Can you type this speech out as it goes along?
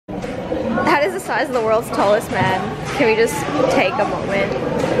size of the world's tallest man. Can we just take a moment?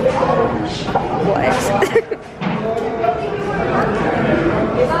 What?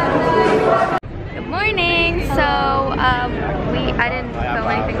 Good morning. So I didn't film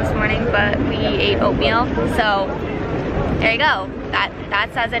anything this morning, but we ate oatmeal. So there you go.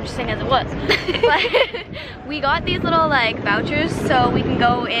 That's as interesting as it was. But we got these little like vouchers so we can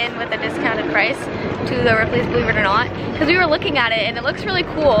go in with a discounted price to the Ripley's Believe It or Not, because we were looking at it and it looks really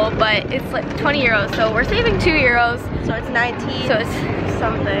cool, but it's like 20 euros, so we're saving 2 euros. So it's 19. So it's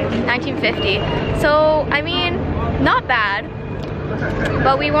something. 1950. So I mean, not bad.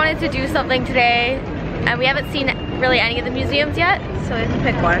 But we wanted to do something today, and we haven't seen really any of the museums yet. So we have to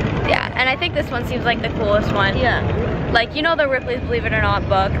pick one. Yeah, and I think this one seems like the coolest one. Yeah. Like, you know the Ripley's Believe It or Not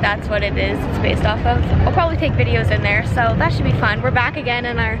book, that's what it is, it's based off of. I'll probably take videos in there, so that should be fun. We're back again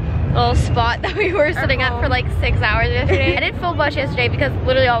in our little spot that we were sitting at for like 6 hours yesterday. I did full bus yesterday because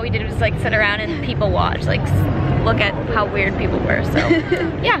literally all we did was like sit around and people watch, like look at how weird people were, so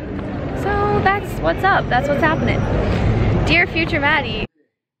yeah. So that's what's up, that's what's happening. Dear future Maddie,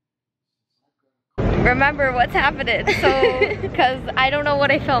 remember what's happening, so, because I don't know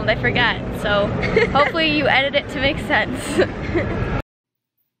what I filmed, I forget, so hopefully you edit it to make sense.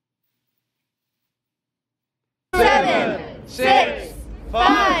 7, 6,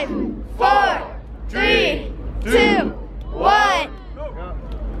 5, 4, 3, 2, 1.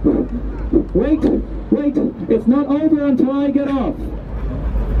 Wait, it's not over until I get off.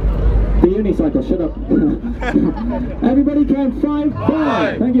 The unicycle, shut up. Everybody count 5,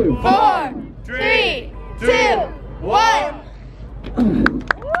 4. Thank you. 4, 3, 2, 1.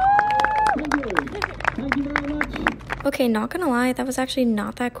 Thank you very much. Okay, not gonna lie, that was actually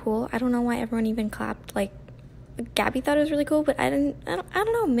not that cool. I don't know why everyone even clapped. Like, Gabby thought it was really cool, but I don't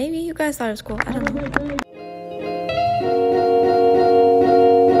know, maybe you guys thought it was cool. I don't know.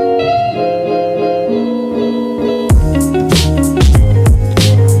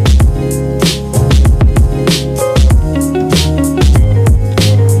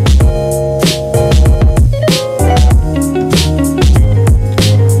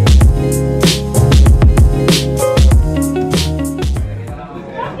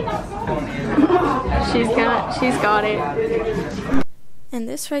 She's got it. And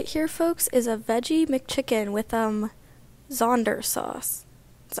this right here, folks, is a veggie McChicken with Zonder sauce.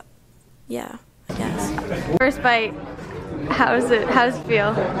 So, yeah, I guess. First bite. How's it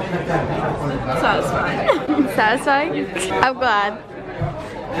feel? Satisfying. Satisfying? I'm glad.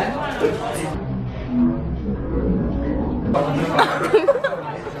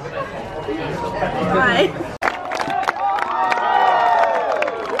 Bye.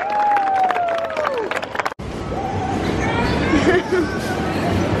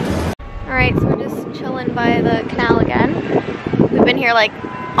 Alright, so we're just chilling by the canal again. We've been here like,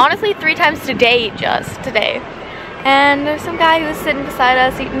 honestly, 3 times today, just today. And there's some guy who was sitting beside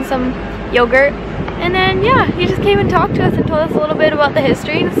us eating some yogurt. And then, yeah, he just came and talked to us and told us a little bit about the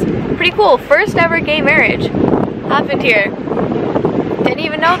history. It's pretty cool. First ever gay marriage happened here. Didn't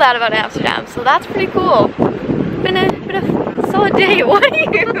even know that about Amsterdam, so that's pretty cool. Been a solid day. What are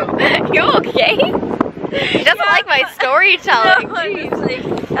you? You okay? He doesn't like my storytelling. No, I just like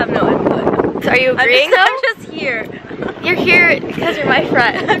have no input. So are you agreeing though? I'm just here. You're here because you're my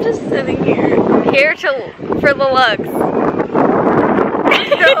friend. I'm just sitting here. Here for the looks.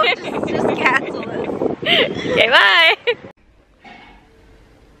 No, just cancel this. Okay, bye.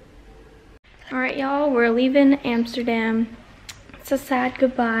 Alright y'all, we're leaving Amsterdam. It's a sad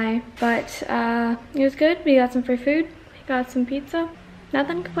goodbye, but it was good. We got some free food. We got some pizza.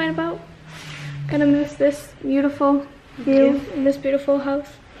 Nothing to complain about. Gonna miss this beautiful view in this beautiful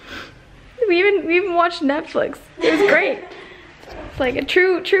house. We even watched Netflix. It was great. It's like a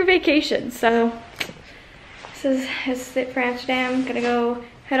true vacation. So this is it for Amsterdam. Gonna go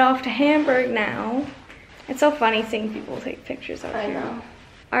head off to Hamburg now. It's so funny seeing people take pictures out here. I know.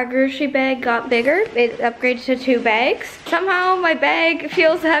 Our grocery bag got bigger. It upgraded to 2 bags. Somehow my bag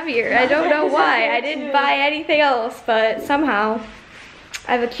feels heavier. I don't know why. I didn't buy anything else, but somehow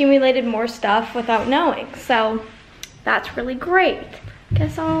I've accumulated more stuff without knowing. So that's really great.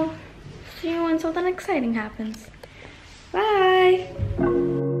 Guess I'll see you when something exciting happens. Bye.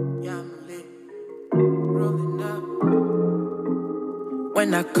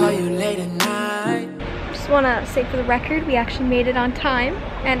 When I call you late at night. Just want to say for the record, we actually made it on time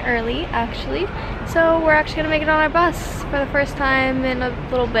and early, actually. So we're actually going to make it on our bus for the first time in a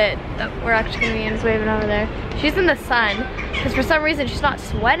little bit. We're actually going to be in waving over there. She's in the sun because for some reason she's not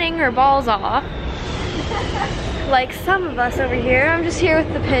sweating her balls off. Like some of us over here. I'm just here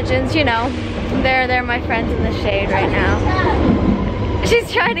with the pigeons, you know. They're my friends in the shade right now. She's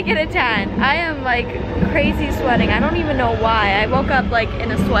trying to get a tan. I am like crazy sweating. I don't even know why. I woke up like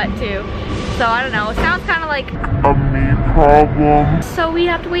in a sweat too. So I don't know. It sounds kind of like a me problem. So we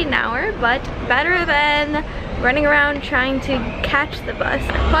have to wait an hour, but better than running around trying to catch the bus.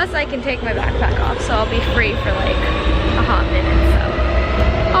 Plus I can take my backpack off, so I'll be free for like a hot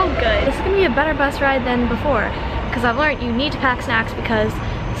minute, so all good. This is gonna be a better bus ride than before, because I've learned you need to pack snacks, because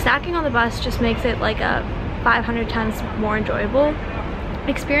snacking on the bus just makes it like a 500 times more enjoyable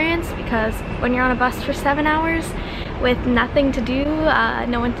experience, because when you're on a bus for 7 hours with nothing to do,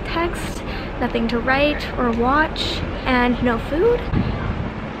 no one to text, nothing to write or watch, and no food,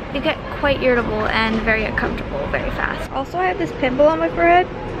 you get quite irritable and very uncomfortable very fast. Also, I have this pimple on my forehead,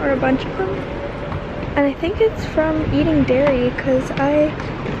 or a bunch of them, and I think it's from eating dairy, because I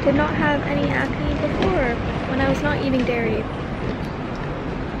did not have any acne before when I was not eating dairy.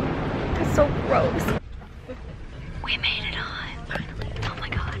 That's so gross.